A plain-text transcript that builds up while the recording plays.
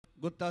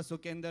Gutta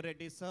Sukender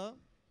Reddy sir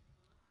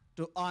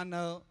to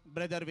honor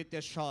brother with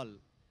a shawl.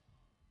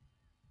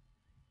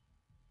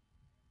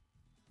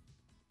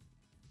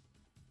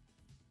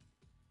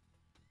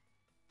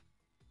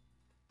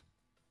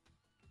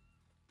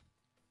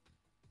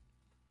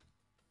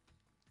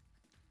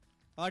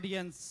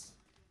 Audience,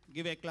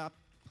 give a clap.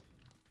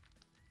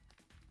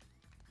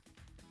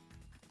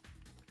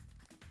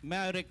 May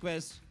I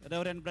request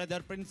Reverend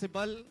Brother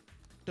Principal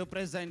to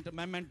present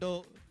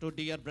memento to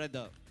dear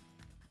brother.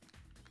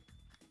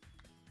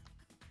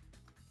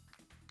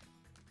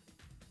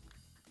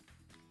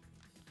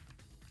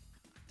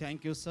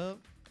 Thank you, sir,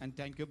 and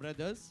thank you,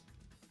 brothers.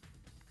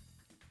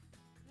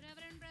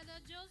 Reverend Brother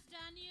Jose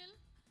Daniel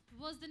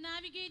was the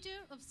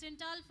navigator of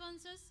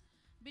St.Alphonsus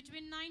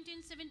between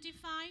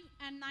 1975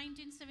 and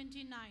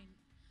 1979.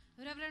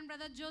 Reverend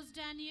Brother Jose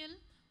Daniel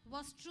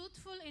was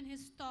truthful in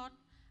his thought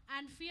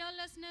and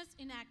fearlessness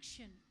in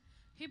action.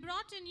 He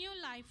brought a new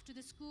life to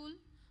the school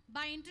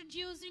by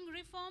introducing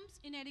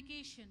reforms in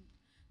education.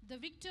 The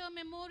Victor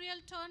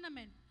Memorial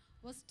Tournament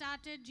was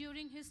started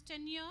during his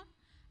tenure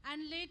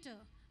and later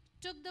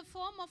took the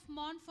form of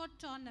Montfort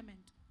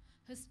Tournament.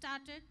 He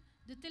started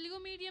the Telugu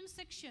medium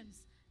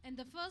sections in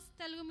the first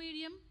Telugu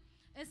medium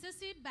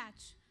SSC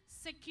batch,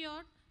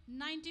 secured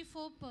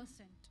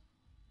 94%.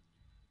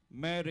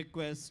 May I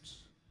request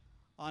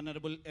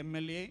Honorable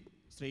MLA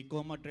Sri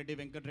Komat Reddy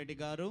Venkat Reddy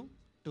Garu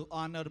to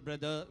honor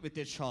brother with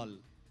a shawl.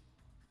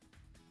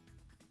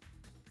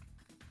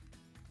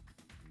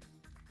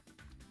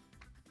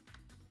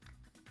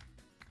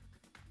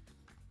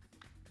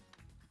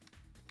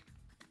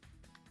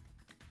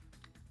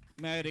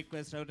 May I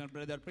request Reverend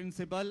Brother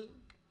Principal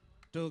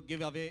to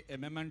give away a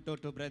memento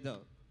to brother.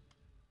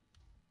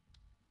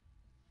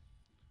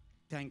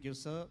 Thank you,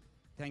 sir.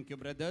 Thank you,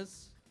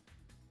 brothers.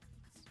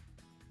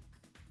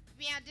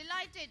 We are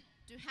delighted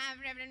to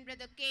have Reverend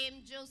Brother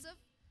K.M. Joseph,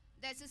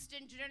 the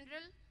Assistant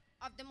General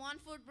of the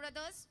Montfort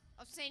Brothers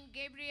of St.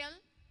 Gabriel,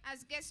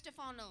 as guest of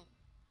honor.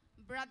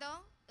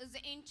 Brother is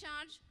in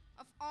charge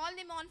of all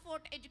the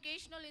Montfort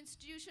educational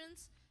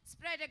institutions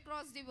spread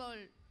across the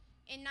world.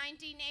 In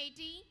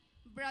 1980,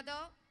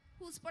 Brother,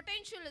 whose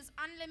potential is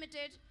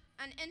unlimited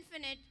and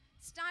infinite,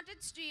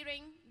 started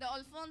steering the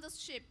Alphonsus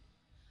ship.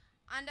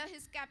 Under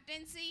his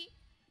captaincy,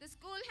 the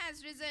school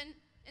has risen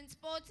in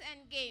sports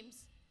and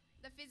games.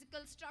 The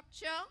physical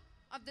structure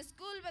of the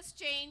school was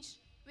changed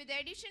with the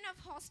addition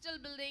of hostel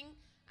building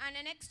and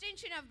an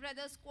extension of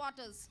brothers'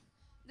 quarters.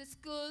 The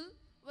school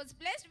was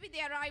blessed with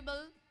the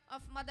arrival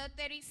of Mother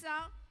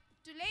Teresa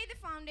to lay the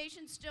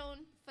foundation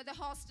stone for the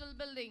hostel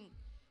building.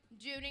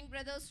 During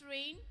brothers'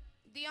 reign,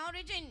 the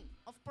origin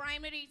of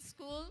primary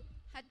school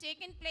had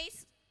taken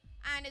place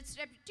and its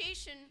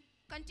reputation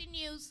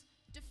continues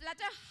to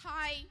flutter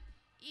high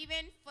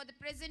even for the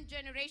present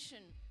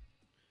generation.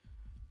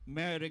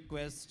 May I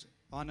request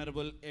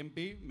Honorable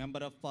MP,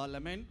 Member of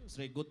Parliament,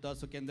 Sri Gutta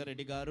Sukender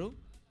Reddy Garu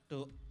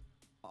to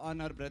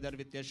honor brother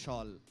with a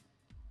shawl.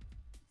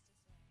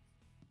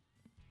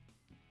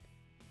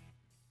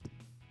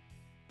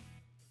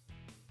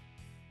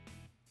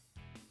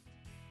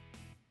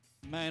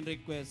 May I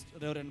request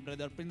Reverend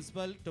Brother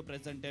Principal to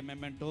present a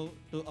memento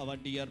to our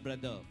dear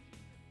brother.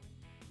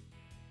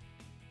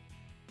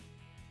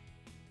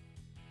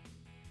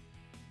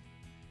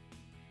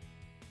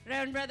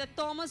 Reverend Brother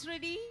Thomas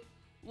Reddy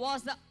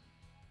was the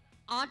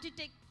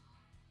architect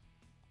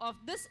of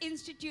this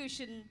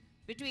institution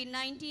between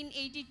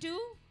 1982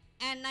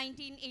 and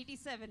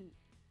 1987.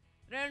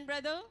 Reverend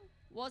Brother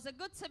was a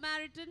good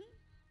Samaritan,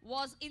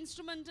 was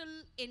instrumental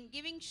in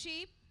giving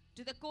shape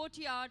to the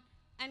courtyard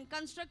and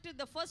constructed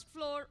the first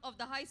floor of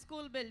the high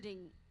school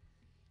building.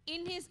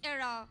 In his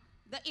era,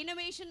 the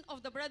innovation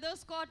of the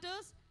brothers'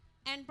 quarters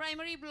and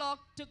primary block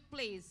took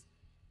place,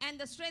 and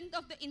the strength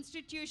of the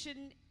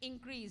institution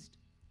increased.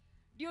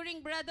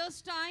 During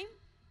brothers' time,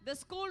 the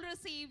school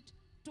received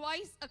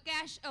twice a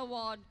cash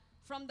award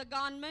from the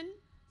government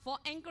for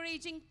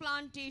encouraging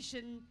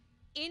plantation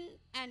in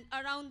and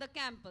around the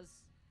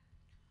campus.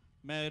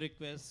 May I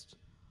request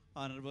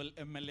Honorable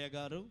MLA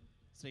Garu,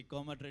 Sri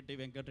Komat Reddy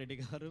Venkat Reddy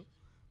Garu,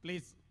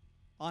 please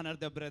honor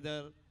the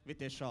brother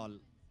with a shawl.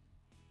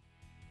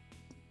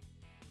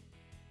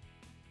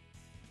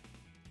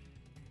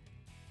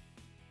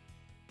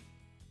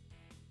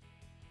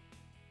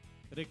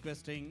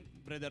 Requesting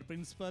Brother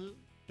Principal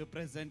to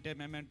present a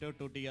memento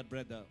to dear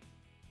brother.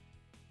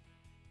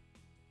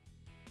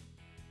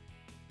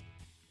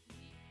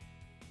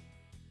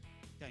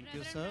 Thank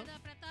you, sir. Brother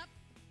Pratap.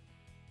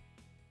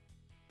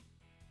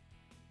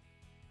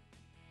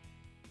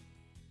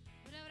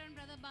 Reverend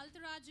Brother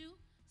Baltaraju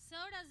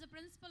served as the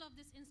principal of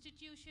this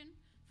institution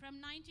from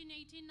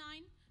 1989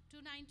 to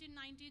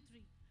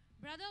 1993.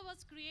 Brother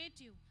was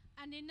creative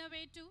and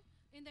innovative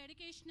in the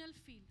educational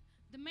field.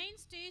 The main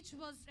stage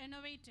was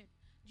renovated.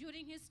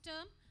 During his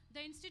term,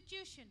 the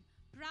institution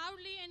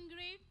proudly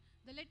engraved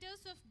the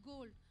letters of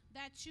gold.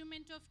 The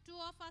achievement of two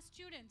of our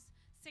students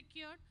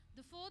secured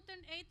the 4th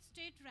and 8th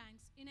state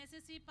ranks in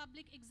SSC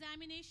public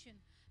examination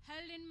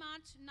held in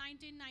March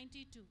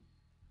 1992.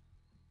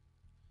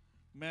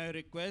 May I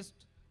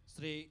request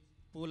Sri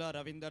Pula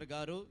Ravinder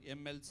Garu,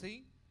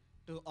 MLC,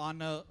 to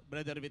honor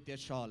brother with a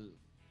shawl.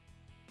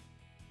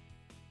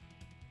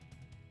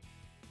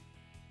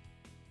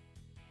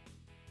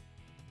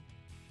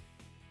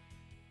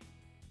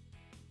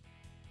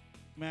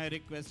 May I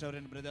request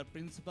Reverend Brother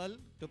Principal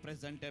to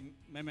present a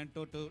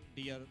memento to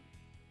dear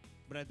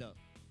brother.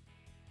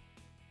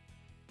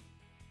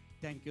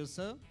 Thank you,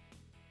 sir.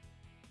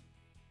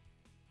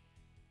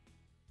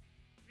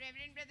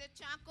 Reverend Brother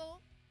Chaco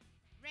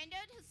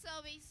rendered his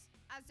service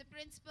as the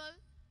principal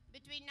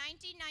between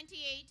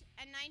 1998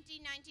 and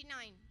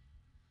 1999.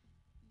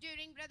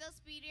 During brother's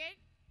period,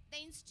 the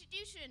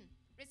institution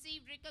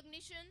received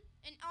recognition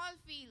in all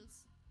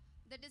fields.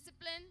 The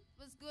discipline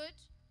was good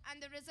and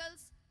the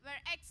results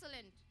were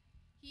excellent.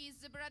 He is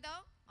the brother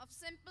of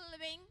simple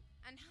living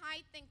and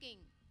high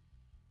thinking.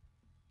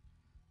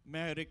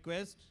 May I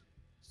request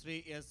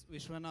Sri S.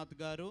 Vishwanath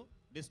Garu,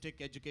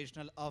 District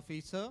Educational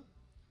Officer,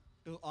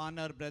 to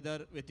honor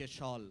brother with a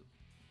shawl.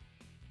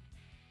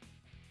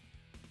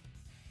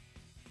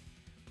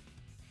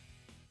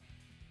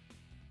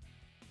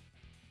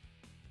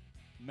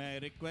 May I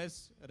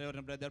request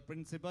Reverend Brother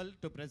Principal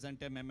to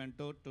present a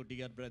memento to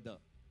dear brother.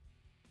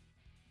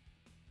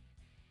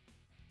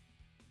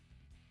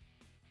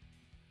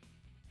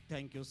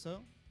 Thank you, sir.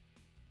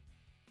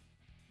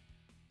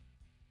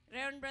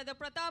 Reverend Brother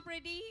Pratap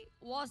Reddy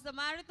was the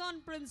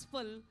marathon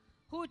principal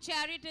who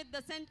charioted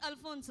the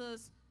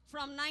St.Alphonsus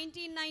from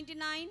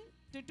 1999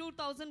 to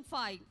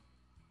 2005.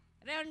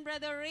 Reverend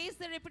Brother raised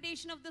the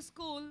reputation of the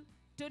school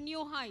to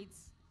new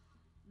heights.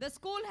 The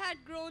school had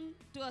grown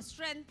to a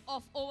strength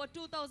of over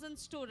 2,000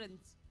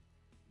 students.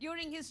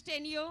 During his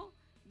tenure,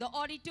 the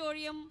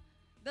auditorium,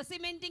 the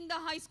cementing the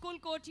high school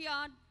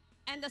courtyard,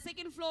 and the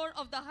second floor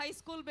of the high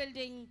school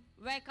building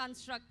were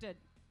constructed.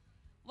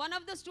 One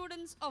of the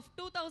students of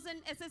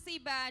 2000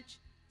 SSC batch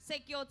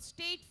secured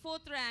state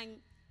 4th rank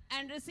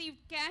and received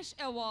cash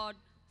award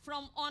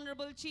from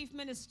Honorable Chief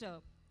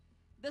Minister.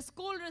 The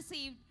school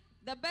received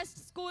the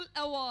Best School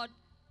Award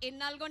in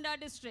Nalgonda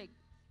district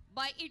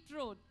by It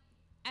Road,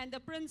 and the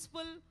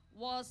principal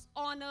was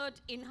honored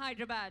in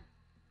Hyderabad.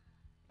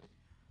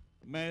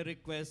 May I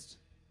request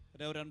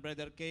Reverend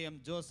Brother K.M.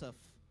 Joseph,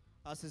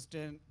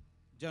 Assistant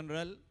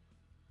General,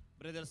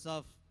 Brothers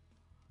of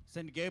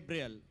St.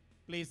 Gabriel,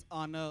 please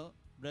honor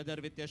brother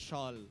with a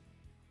shawl.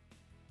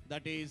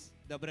 That is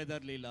the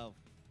brotherly love.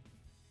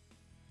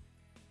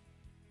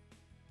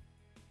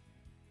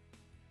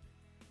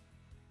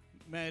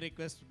 May I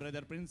request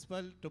Brother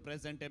Principal to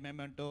present a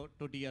memento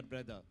to dear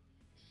brother.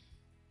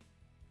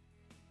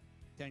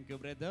 Thank you,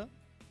 brother.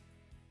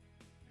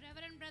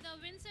 Reverend Brother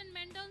Vincent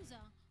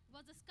Mendonza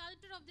was the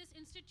sculptor of this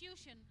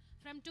institution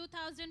from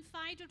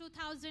 2005 to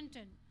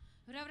 2010.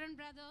 Reverend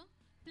Brother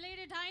played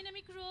a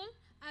dynamic role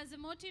as a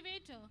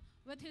motivator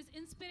with his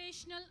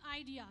inspirational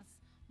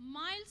ideas.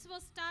 Miles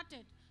was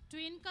started to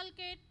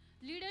inculcate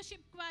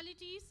leadership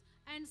qualities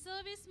and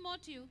service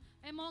motive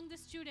among the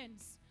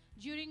students.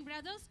 During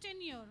Brother's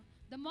tenure,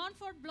 the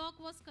Montfort block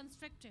was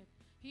constructed.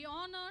 He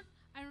honored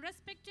and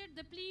respected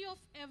the plea of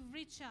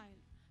every child.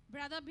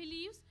 Brother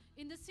believes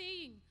in the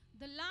saying,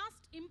 the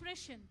last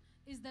impression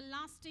is the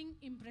lasting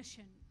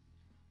impression.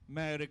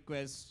 May I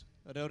request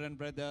Reverend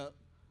Brother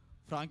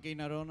Frankie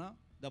Narona,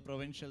 the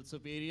Provincial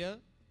Superior,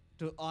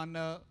 to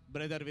honor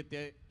brother with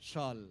a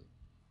shawl.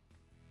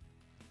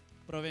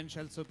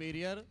 Provincial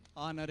Superior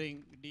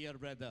honoring dear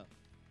brother.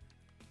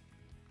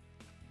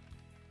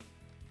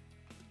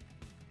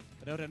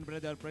 Reverend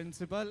Brother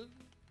Principal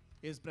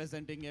is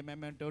presenting a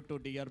memento to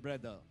dear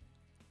brother.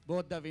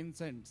 Both the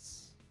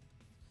Vincents.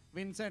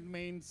 Vincent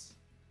means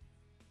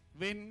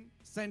win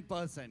cent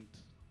percent.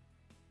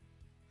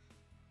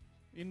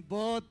 In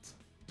both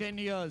 10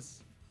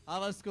 years,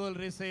 our school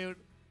received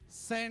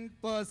cent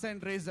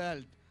percent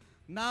result.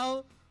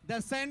 Now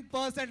the cent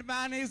percent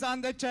man is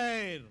on the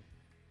chair.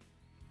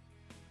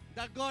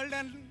 The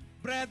golden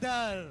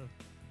brother.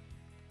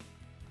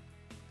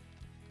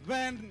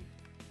 When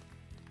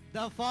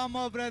the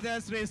former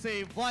brothers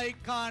receive, why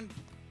can't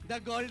the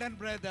golden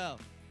brother?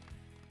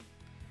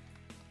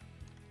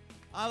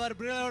 Our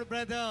beloved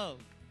brother,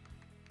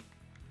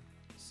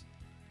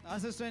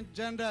 Assistant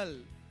General,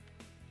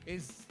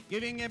 is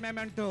giving a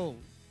memento,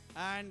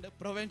 and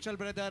provincial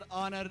brother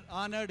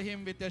honored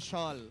him with a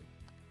shawl.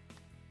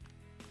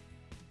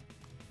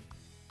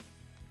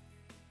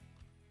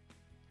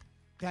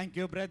 Thank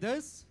you,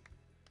 brothers.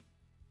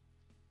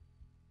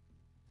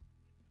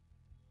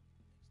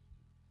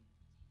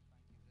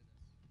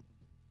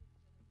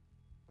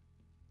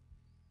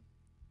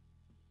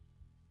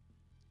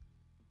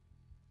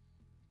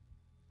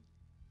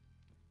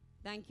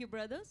 Thank you,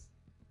 brothers.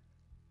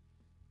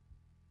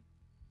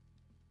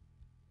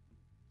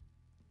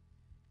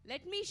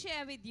 Let me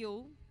share with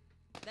you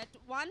that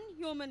one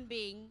human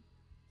being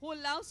who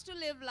loves to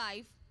live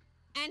life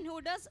and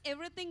who does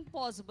everything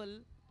possible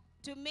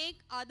to make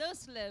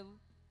others live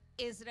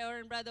is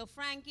Reverend Brother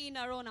Frankie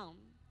Narona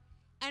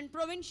and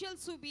Provincial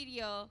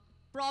Superior,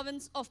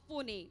 Province of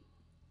Pune,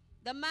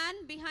 the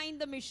man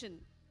behind the mission.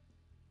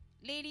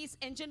 Ladies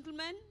and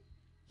gentlemen,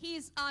 he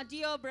is our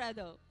dear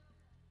brother.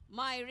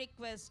 my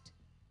request,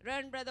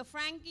 Reverend Brother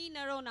Frankie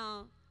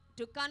Narona,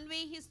 to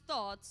convey his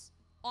thoughts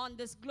on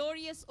this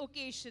glorious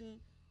occasion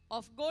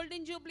of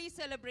Golden Jubilee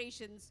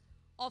celebrations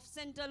of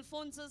St.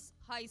 Alphonsus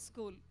High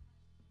School.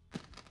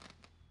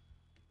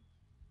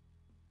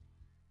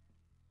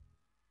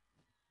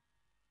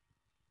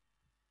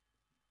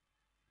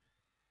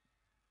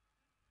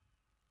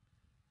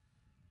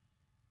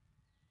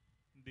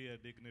 Dear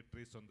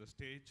dignitaries on the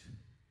stage,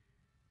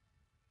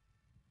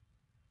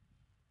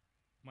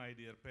 my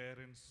dear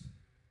parents,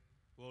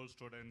 all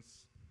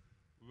students,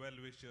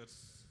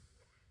 well-wishers,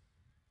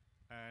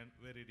 and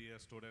very dear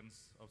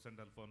students of St.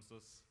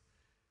 Alphonsus,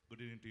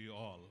 good evening to you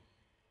all.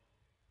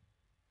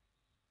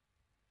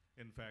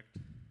 In fact,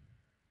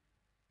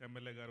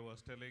 MLA Garu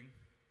was telling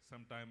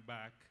some time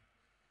back,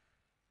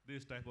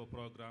 this type of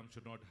program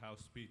should not have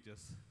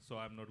speeches, so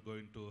I'm not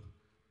going to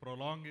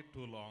prolong it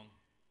too long.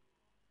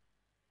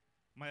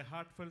 My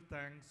heartfelt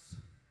thanks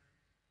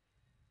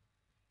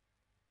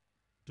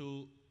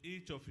to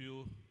each of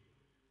you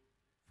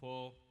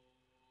for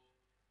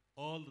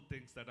all the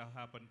things that have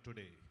happened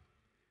today.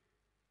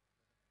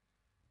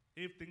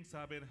 If things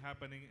have been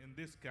happening in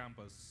this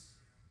campus,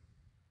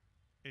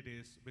 it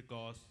is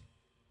because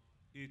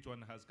each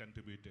one has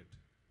contributed.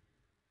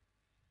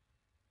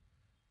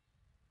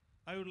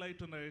 I would like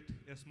to narrate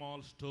a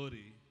small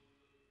story.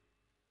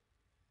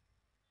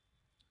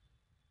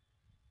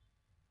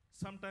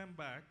 Some time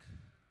back,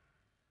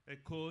 a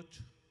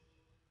coach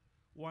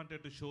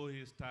wanted to show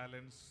his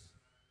talents,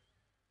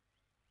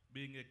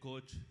 being a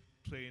coach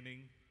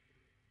training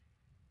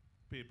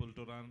people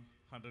to run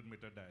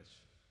 100-meter dash.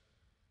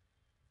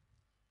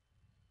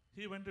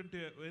 He went into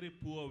a very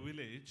poor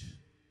village,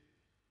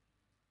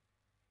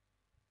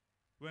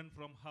 went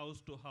from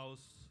house to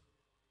house,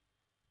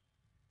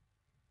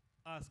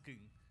 asking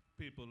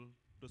people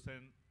to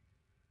send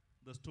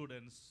the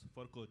students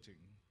for coaching.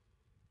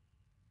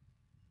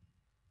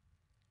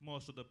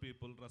 Most of the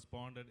people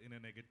responded in a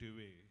negative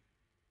way.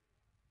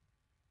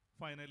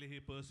 Finally, he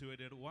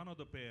persuaded one of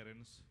the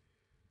parents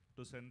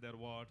to send their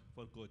ward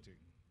for coaching.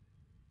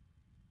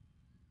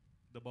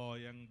 The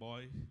young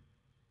boy,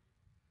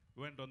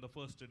 went on the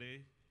first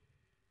day,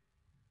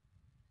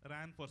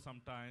 ran for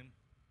some time,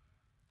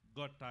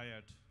 got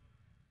tired,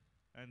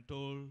 and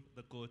told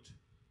the coach,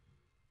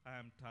 I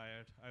am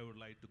tired, I would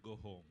like to go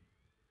home.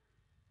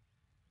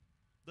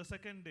 The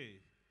second day,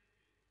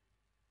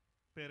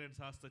 parents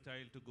asked the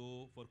child to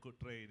go for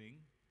training.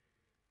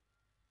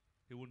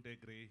 He wouldn't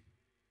agree.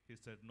 He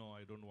said, no,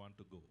 I don't want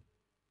to go.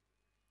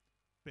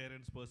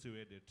 Parents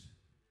persuaded.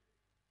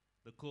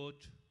 The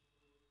coach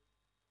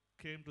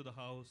came to the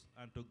house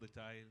and took the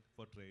child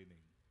for training.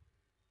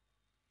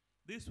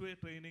 This way,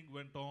 training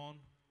went on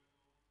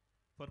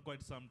for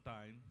quite some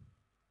time.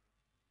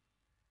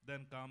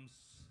 Then comes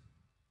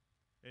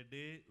a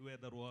day where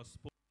there was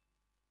sport.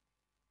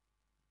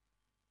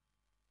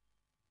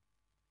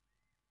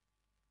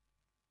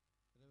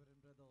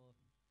 Reverend Brother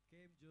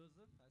K.M.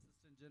 Joseph,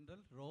 Assistant General,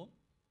 Rome.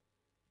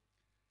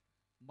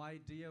 My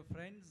dear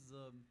friends,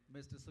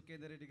 Mr.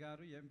 Sukendra Reddy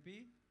Garu,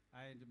 MP,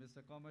 and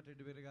Mr. Komat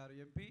Reddy Garu,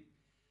 MP,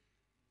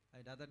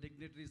 and other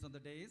dignitaries on the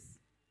dais.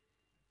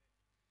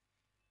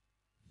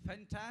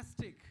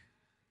 Fantastic,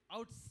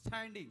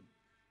 outstanding,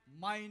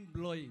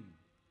 mind-blowing.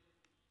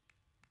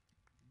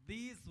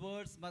 These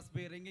words must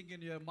be ringing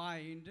in your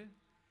mind,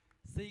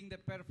 seeing the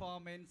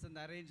performance and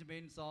the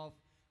arrangements of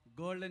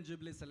Golden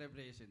Jubilee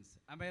celebrations.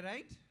 Am I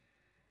right?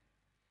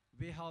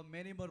 We have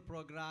many more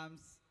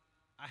programs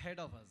ahead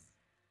of us.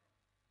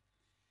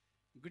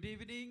 Good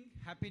evening,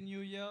 Happy New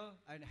Year,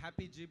 and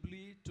Happy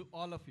Jubilee to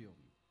all of you.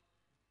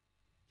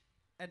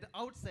 At the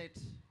outset,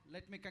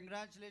 let me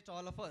congratulate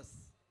all of us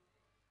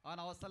on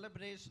our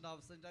celebration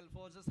of St.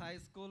 Alphonsus High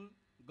School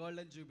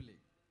Golden Jubilee.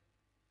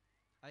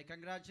 I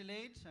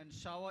congratulate and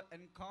shower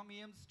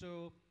encomiums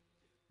to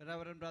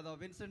Reverend Brother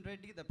Vincent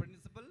Reddy, the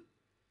principal,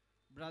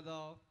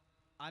 Brother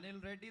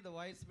Anil Reddy, the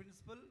vice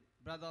principal,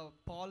 Brother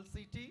Paul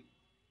C.T.,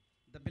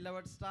 the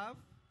beloved staff,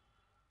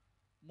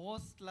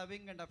 most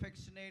loving and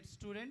affectionate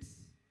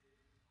students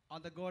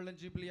on the Golden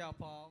Jubilee of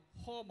our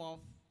home of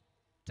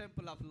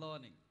Temple of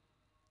Learning.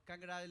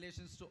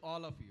 Congratulations to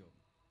all of you.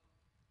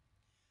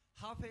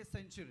 Half a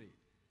century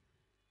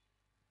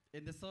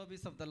in the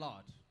service of the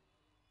Lord.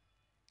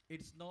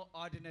 It's no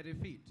ordinary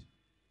feat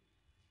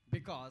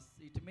because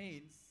it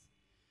means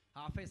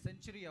half a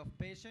century of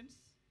patience,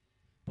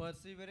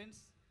 perseverance,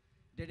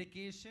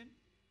 dedication,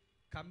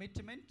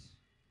 commitment,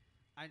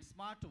 and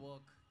smart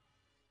work,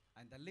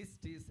 and the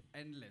list is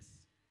endless.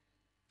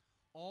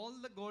 All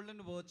the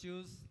golden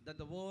virtues that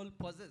the world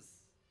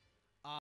possesses